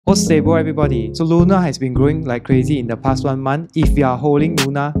Most stable, everybody. So Luna has been growing like crazy in the past 1 month. If you are holding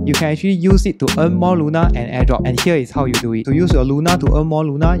Luna, you can actually use it to earn more Luna and airdrop. And here is how you do it. To use your Luna to earn more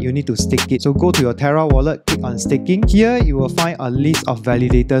Luna, you need to stake it. So go to your Terra wallet, click on staking. Here you will find a list of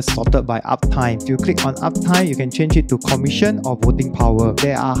validators sorted by uptime. If you click on uptime, you can change it to commission or voting power.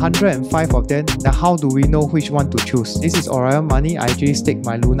 There are 105 of them. Now how do we know which one to choose? This is Orion Money. I actually stake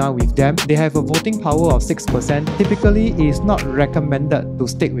my Luna with them. They have a voting power of 6%. Typically, it is not recommended to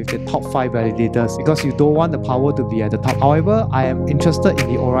stake with the top 5 validators because you don't want the power to be at the top. However, I am interested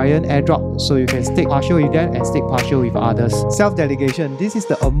in the Orion airdrop, so you can stake partial with them and stake partial with others. Self-delegation. This is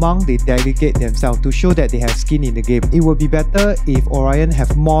the amount they delegate themselves to show that they have skin in the game. It would be better if Orion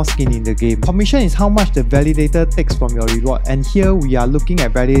have more skin in the game. Commission is how much the validator takes from your reward, and here we are looking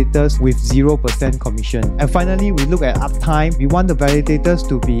at validators with 0% commission. And finally, we look at uptime. We want the validators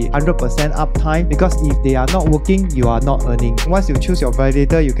to be 100% uptime because if they are not working, you are not earning. Once you choose your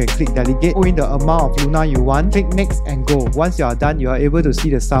validator, you can click delegate, put in the amount of Luna you want, click next and go. Once you are done, you are able to see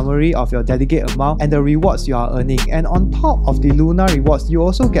the summary of your delegate amount and the rewards you are earning. And on top of the Luna rewards, you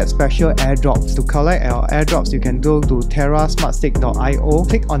also get special airdrops. To collect your airdrops, you can go to terrasmartstake.io,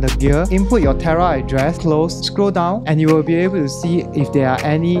 click on the gear, input your Terra address, close, scroll down, and you will be able to see if there are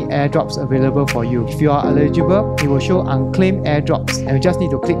any airdrops available for you. If you are eligible, it will show unclaimed airdrops, and you just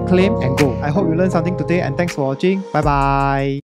need to click claim and go. I hope you learned something today, and thanks for watching. Bye bye.